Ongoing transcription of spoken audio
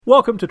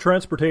Welcome to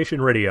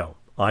Transportation Radio.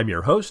 I'm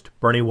your host,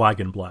 Bernie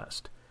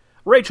Wagenblast.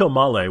 Rachel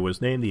Male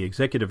was named the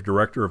Executive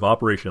Director of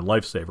Operation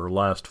Lifesaver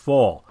last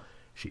fall.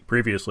 She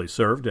previously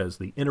served as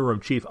the Interim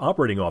Chief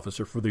Operating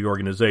Officer for the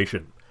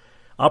organization.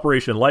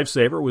 Operation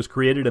Lifesaver was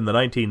created in the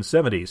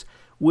 1970s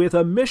with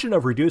a mission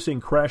of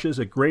reducing crashes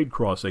at grade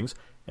crossings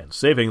and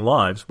saving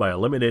lives by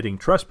eliminating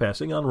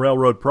trespassing on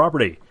railroad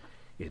property.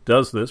 It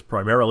does this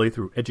primarily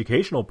through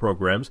educational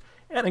programs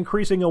and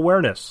increasing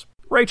awareness.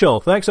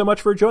 Rachel, thanks so much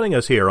for joining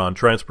us here on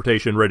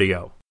Transportation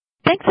Radio.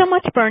 Thanks so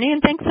much, Bernie,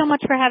 and thanks so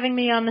much for having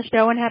me on the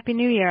show, and Happy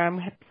New Year. I'm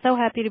so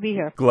happy to be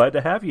here. Glad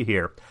to have you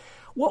here.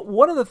 Well,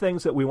 one of the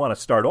things that we want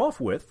to start off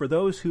with, for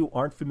those who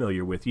aren't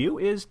familiar with you,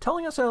 is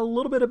telling us a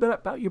little bit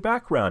about your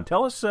background.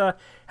 Tell us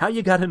how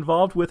you got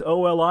involved with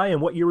OLI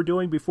and what you were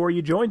doing before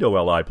you joined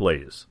OLI,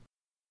 please.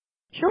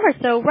 Sure.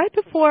 So right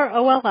before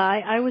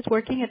OLI, I was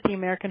working at the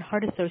American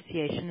Heart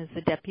Association as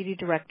the Deputy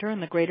Director in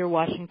the Greater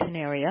Washington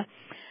area.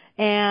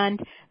 And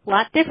a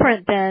lot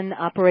different than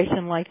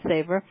Operation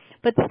Lifesaver,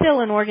 but still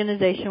an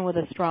organization with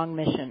a strong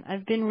mission.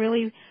 I've been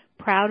really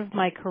proud of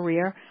my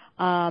career,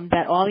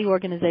 that all the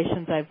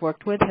organizations I've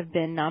worked with have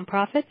been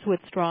nonprofits with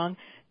strong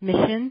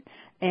mission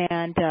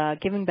and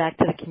giving back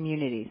to the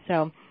community.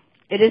 So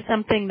it is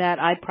something that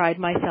I pride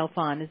myself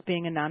on, as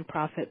being a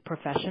nonprofit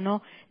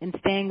professional and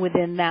staying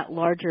within that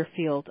larger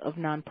field of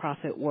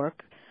nonprofit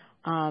work.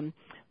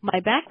 My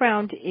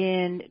background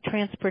in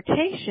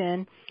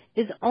transportation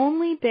is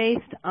only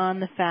based on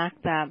the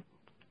fact that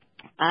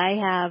I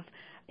have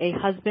a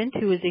husband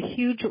who is a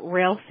huge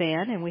rail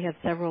fan, and we have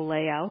several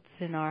layouts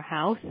in our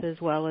house,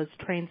 as well as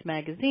Trains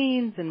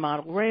magazines and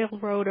Model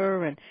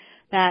Railroader and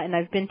that, and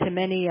I've been to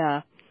many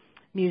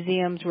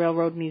museums,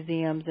 railroad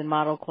museums, and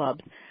model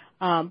clubs.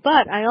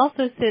 But I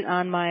also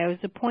I was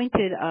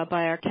appointed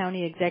by our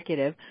county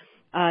executive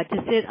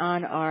to sit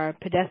on our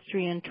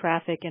pedestrian,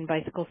 traffic, and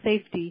bicycle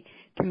safety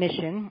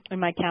commission in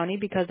my county,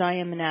 because I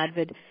am an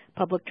avid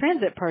public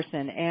transit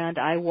person, and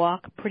I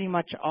walk pretty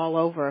much all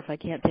over if I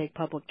can't take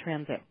public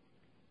transit.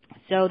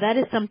 So that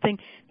is something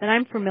that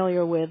I'm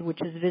familiar with, which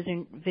is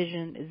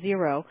Vision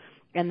Zero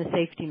and the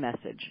safety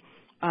message,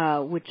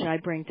 which I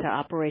bring to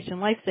Operation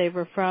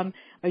Lifesaver from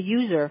a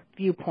user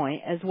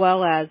viewpoint as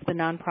well as the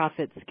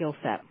nonprofit skill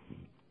set.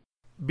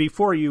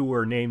 Before you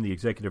were named the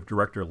Executive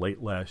Director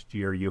late last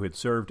year, you had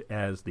served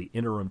as the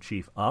Interim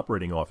Chief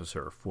Operating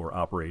Officer for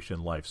Operation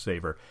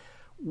Lifesaver.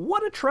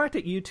 What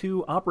attracted you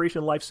to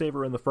Operation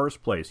Lifesaver in the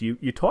first place? You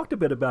talked a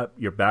bit about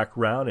your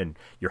background and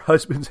your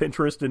husband's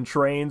interest in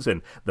trains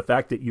and the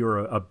fact that you're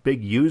a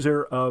big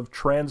user of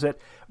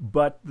transit,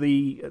 but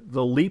the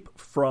leap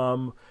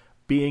from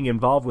being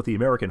involved with the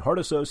American Heart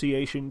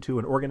Association to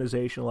an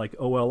organization like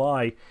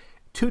OLI,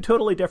 two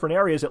totally different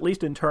areas, at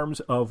least in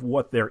terms of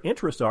what their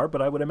interests are,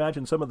 but I would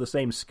imagine some of the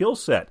same skill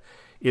set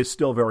is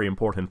still very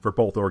important for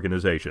both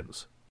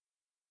organizations.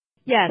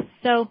 Yes.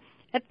 So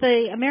at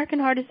the American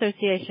Heart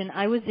Association,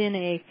 I was in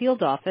a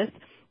field office,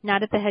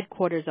 not at the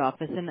headquarters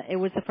office, and it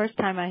was the first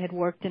time I had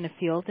worked in a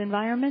field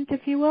environment,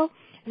 if you will,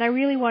 and I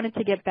really wanted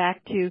to get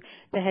back to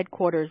the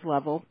headquarters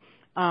level,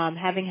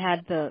 having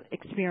had the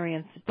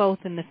experience both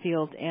in the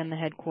field and the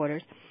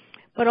headquarters,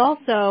 but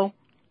also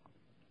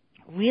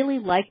really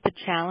liked the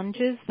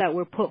challenges that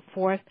were put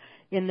forth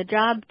in the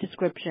job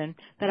description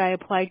that I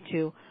applied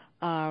to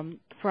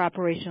for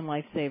Operation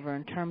Lifesaver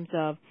in terms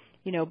of,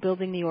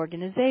 building the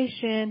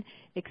organization,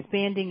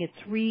 expanding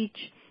its reach,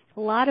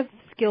 a lot of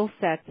skill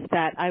sets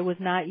that I was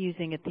not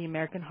using at the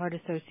American Heart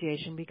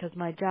Association because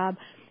my job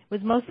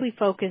was mostly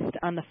focused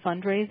on the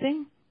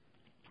fundraising,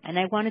 and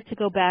I wanted to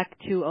go back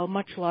to a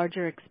much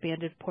larger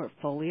expanded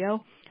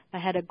portfolio. I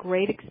had a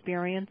great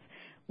experience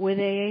with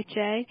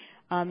AHA,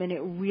 and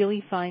it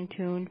really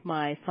fine-tuned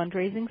my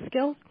fundraising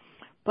skills,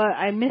 but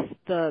I missed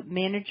the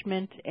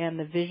management and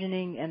the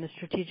visioning and the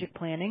strategic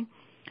planning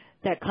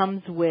that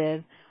comes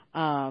with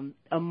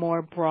a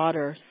more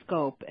broader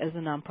scope as a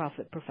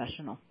nonprofit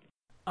professional.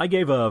 I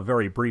gave a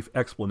very brief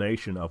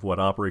explanation of what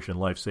Operation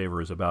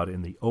Lifesaver is about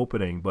in the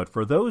opening, but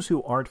for those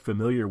who aren't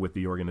familiar with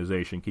the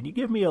organization, can you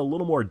give me a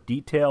little more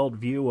detailed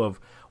view of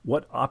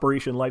what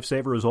Operation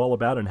Lifesaver is all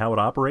about and how it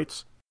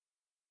operates?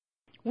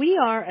 We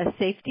are a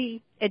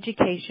safety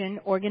education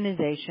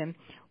organization,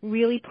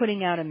 really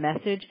putting out a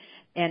message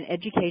and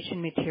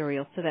education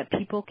material so that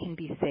people can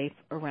be safe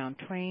around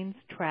trains,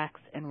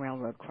 tracks, and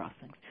railroad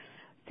crossings.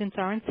 Since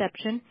our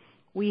inception,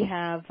 we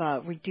have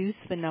reduced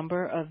the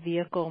number of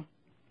vehicle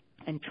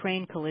and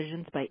train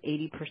collisions by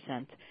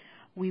 80%.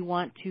 We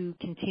want to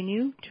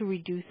continue to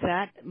reduce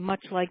that,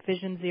 much like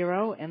Vision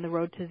Zero and the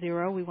Road to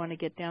Zero. We want to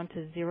get down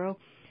to zero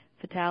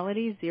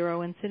fatalities, zero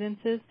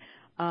incidences,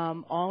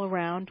 all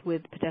around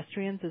with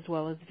pedestrians as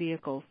well as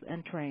vehicles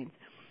and trains.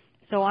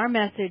 So our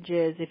message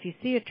is, if you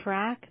see a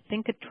track,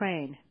 think a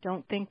train.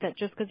 Don't think that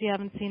just because you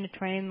haven't seen a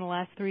train in the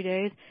last 3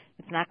 days,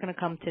 it's not going to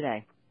come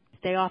today.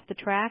 Stay off the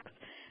tracks.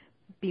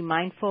 Be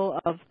mindful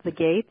of the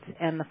gates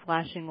and the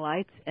flashing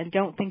lights, and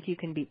don't think you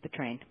can beat the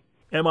train.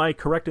 Am I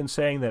correct in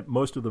saying that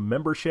most of the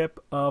membership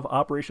of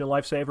Operation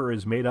Lifesaver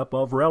is made up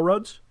of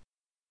railroads?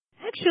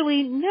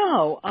 Actually,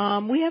 no.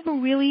 We have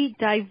a really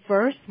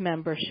diverse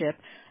membership.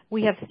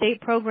 We have state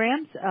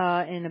programs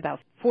in about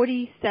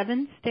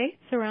 47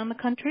 states around the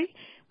country,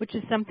 which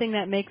is something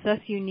that makes us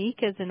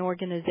unique as an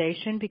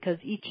organization because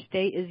each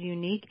state is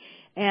unique,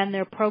 and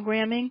their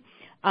programming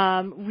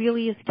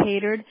really is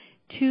catered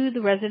to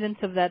the residents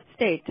of that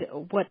state.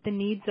 What the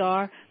needs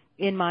are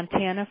in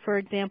Montana, for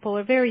example,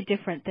 are very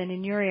different than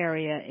in your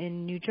area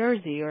in New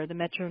Jersey or the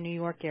metro New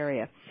York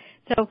area.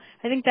 So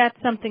I think that's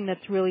something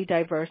that's really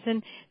diverse.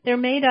 And they're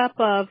made up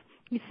of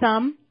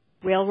some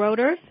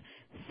railroaders,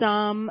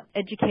 some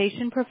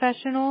education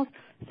professionals,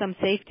 some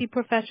safety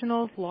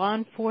professionals, law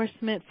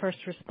enforcement, first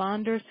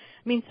responders.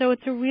 I mean, so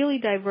it's a really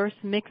diverse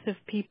mix of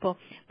people,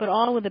 but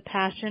all with a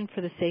passion for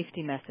the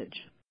safety message.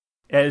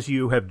 As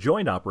you have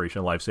joined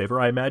Operation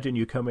Lifesaver, I imagine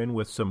you come in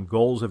with some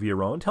goals of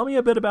your own. Tell me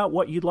a bit about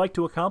what you'd like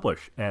to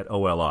accomplish at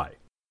OLI.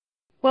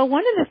 Well,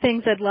 one of the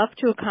things I'd love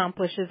to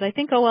accomplish is I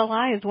think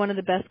OLI is one of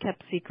the best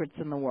kept secrets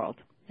in the world.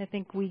 I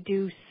think we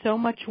do so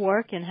much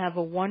work and have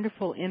a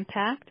wonderful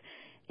impact,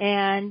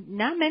 and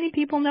not many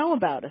people know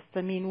about us.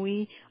 I mean,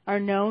 we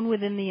are known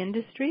within the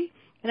industry,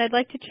 and I'd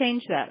like to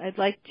change that. I'd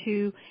like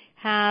to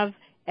have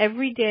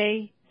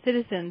everyday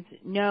citizens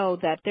know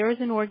that there is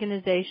an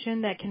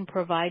organization that can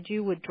provide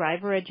you with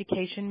driver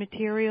education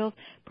materials,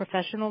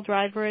 professional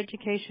driver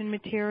education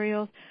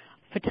materials,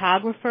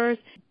 photographers,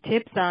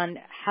 tips on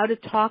how to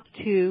talk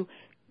to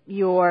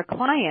your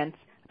clients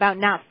about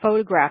not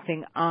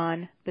photographing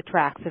on the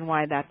tracks and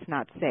why that's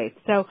not safe.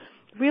 So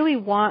really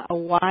want a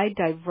wide,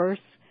 diverse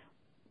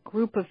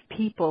group of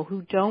people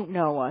who don't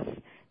know us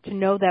to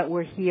know that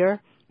we're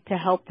here to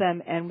help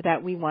them and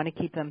that we want to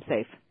keep them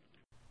safe.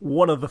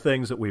 One of the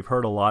things that we've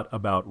heard a lot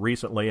about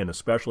recently, and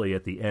especially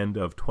at the end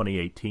of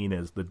 2018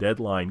 as the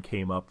deadline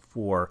came up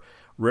for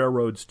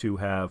railroads to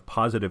have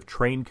positive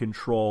train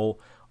control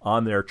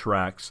on their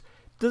tracks,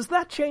 does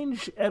that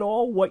change at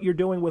all what you're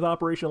doing with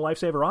Operation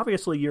Lifesaver?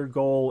 Obviously, your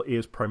goal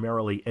is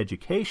primarily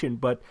education,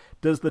 but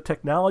does the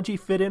technology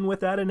fit in with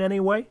that in any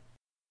way?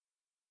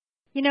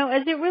 You know,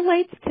 as it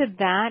relates to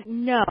that,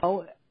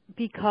 no,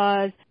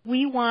 because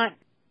we want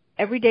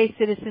everyday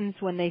citizens,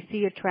 when they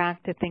see a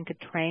track, to think a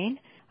train.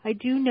 I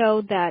do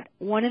know that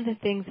one of the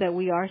things that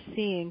we are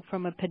seeing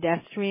from a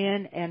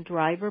pedestrian and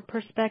driver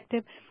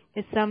perspective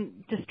is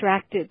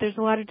there's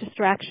a lot of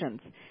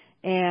distractions,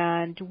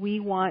 and we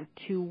want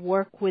to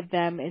work with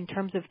them in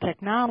terms of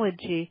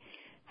technology,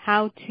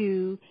 how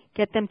to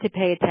get them to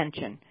pay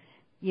attention,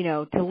 you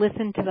know, to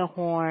listen to the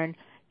horn,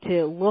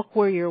 to look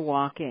where you're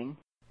walking.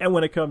 And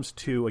when it comes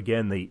to,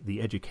 again,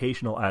 the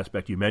educational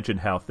aspect, you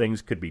mentioned how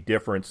things could be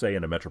different, say,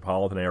 in a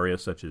metropolitan area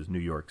such as New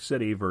York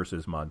City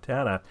versus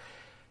Montana.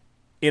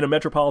 In a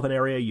metropolitan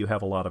area, you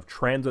have a lot of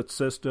transit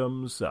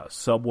systems,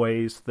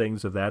 subways,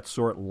 things of that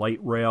sort, light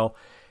rail.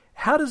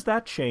 How does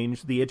that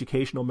change the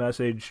educational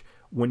message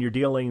when you're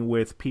dealing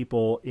with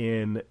people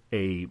in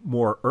a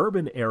more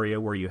urban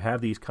area where you have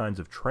these kinds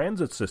of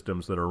transit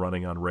systems that are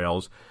running on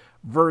rails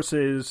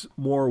versus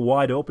more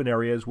wide open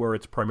areas where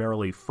it's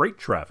primarily freight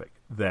traffic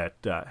that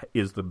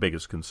is the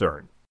biggest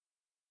concern?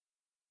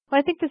 Well,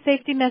 I think the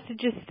safety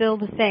message is still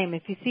the same.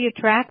 If you see a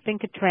track,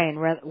 think a train,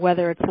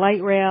 whether it's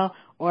light rail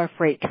or a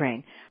freight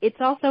train. It's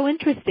also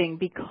interesting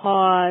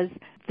because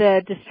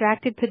the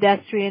distracted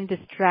pedestrian,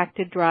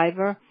 distracted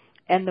driver,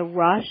 and the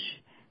rush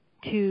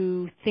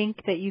to think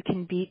that you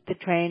can beat the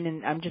train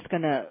and I'm just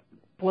going to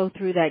blow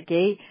through that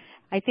gate,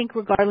 I think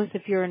regardless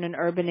if you're in an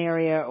urban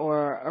area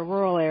or a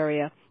rural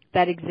area,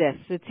 that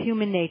exists. It's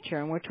human nature,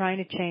 and we're trying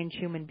to change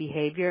human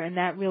behavior, and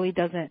that really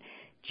doesn't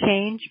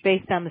change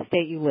based on the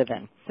state you live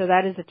in. So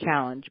that is a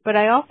challenge. But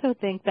I also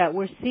think that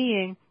we're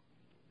seeing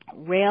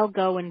rail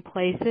go in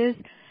places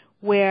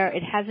where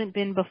it hasn't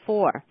been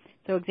before.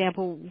 So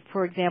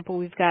for example,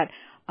 we've got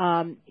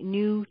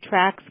new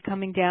tracks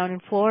coming down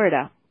in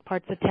Florida,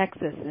 parts of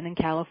Texas, and in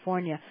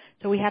California.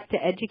 So we have to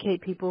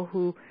educate people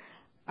who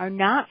are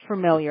not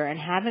familiar and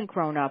haven't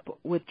grown up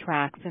with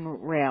tracks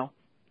and rail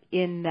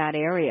in that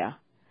area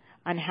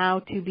on how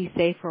to be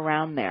safe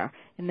around there.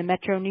 In the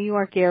metro New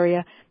York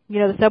area, you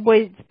know, the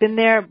subway's been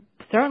there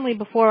certainly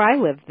before I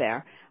lived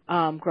there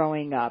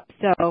growing up.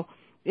 So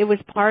it was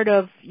part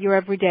of your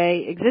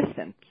everyday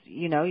existence.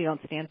 You know, you don't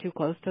stand too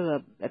close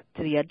to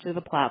the edge of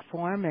the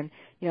platform. And,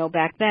 you know,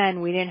 back then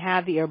we didn't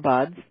have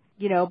earbuds,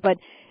 you know, but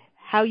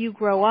how you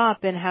grow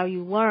up and how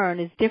you learn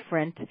is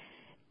different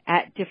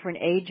at different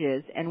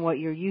ages and what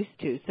you're used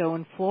to. So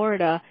in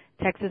Florida,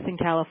 Texas, and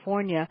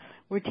California,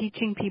 we're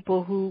teaching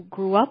people who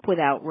grew up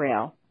without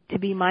rail to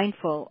be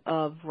mindful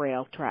of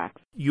rail tracks.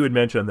 You had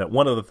mentioned that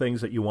one of the things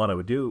that you want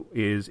to do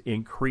is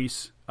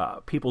increase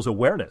people's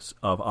awareness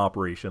of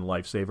Operation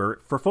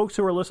Lifesaver. For folks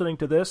who are listening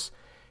to this,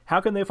 how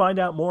can they find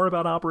out more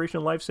about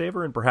Operation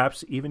Lifesaver and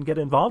perhaps even get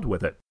involved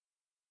with it?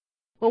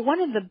 Well,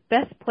 one of the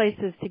best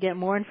places to get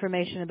more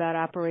information about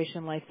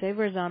Operation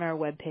Lifesaver is on our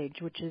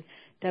webpage, which is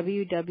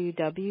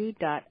www.oli.org.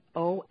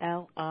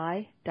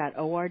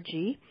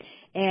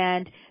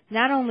 And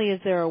not only is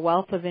there a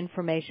wealth of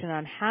information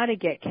on how to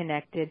get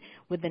connected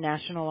with the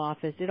national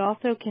office, it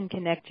also can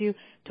connect you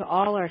to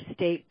all our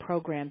state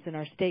programs and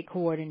our state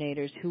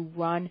coordinators who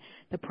run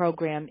the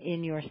program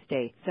in your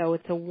state. So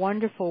it's a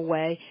wonderful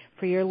way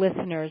for your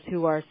listeners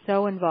who are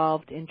so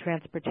involved in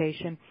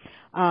transportation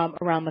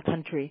around the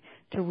country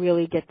to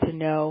really get to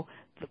know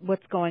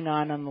what's going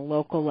on the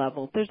local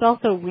level. There's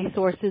also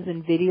resources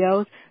and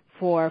videos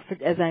for,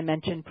 as I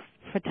mentioned,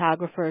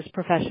 photographers,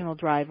 professional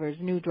drivers,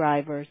 new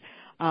drivers,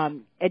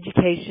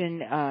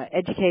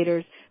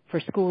 educators for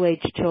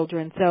school-age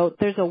children. So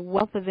there's a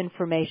wealth of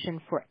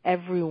information for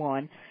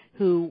everyone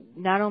who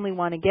not only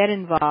want to get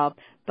involved,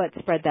 but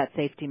spread that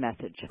safety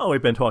message. Well,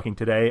 we've been talking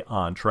today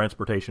on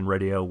Transportation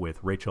Radio with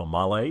Rachel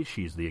Male.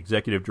 She's the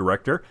Executive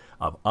Director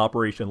of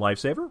Operation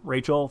Lifesaver.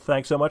 Rachel,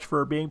 thanks so much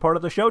for being part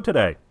of the show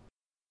today.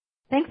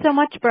 Thanks so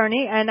much,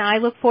 Bernie, and I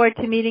look forward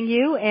to meeting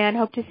you and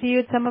hope to see you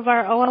at some of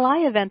our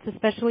OLI events,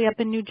 especially up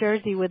in New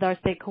Jersey with our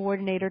state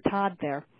coordinator, Todd, there.